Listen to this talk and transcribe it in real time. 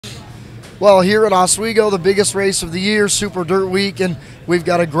Well, here at Oswego, the biggest race of the year, Super Dirt Week, and we've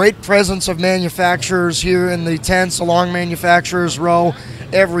got a great presence of manufacturers here in the tents along Manufacturers Row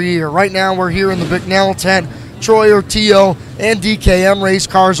every year. Right now, we're here in the Bicknell tent. Troy Ortillo and DKM race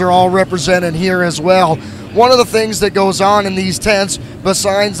cars are all represented here as well. One of the things that goes on in these tents,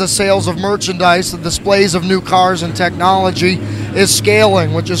 besides the sales of merchandise, the displays of new cars and technology, is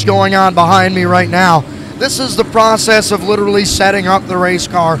scaling, which is going on behind me right now. This is the process of literally setting up the race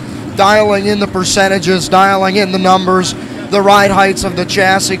car, dialing in the percentages, dialing in the numbers, the ride heights of the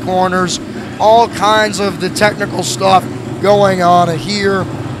chassis corners, all kinds of the technical stuff going on here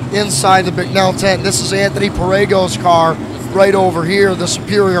inside the Bicknell tent. This is Anthony Parego's car right over here, the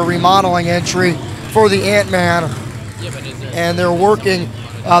Superior remodeling entry for the Ant-Man. And they're working,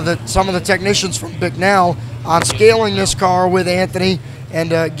 some of the technicians from Bicknell, on scaling this car with Anthony and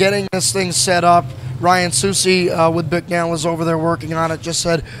getting this thing set up. Ryan Susi with Bicknell is over there working on it. Just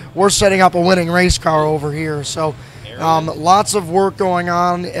said, we're setting up a winning race car over here. So lots of work going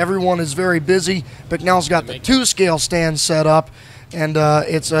on. Everyone is very busy. Bicknell's got the 2-scale stand set up, and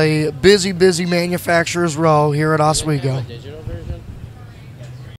it's a busy, busy Manufacturers Row here at Oswego.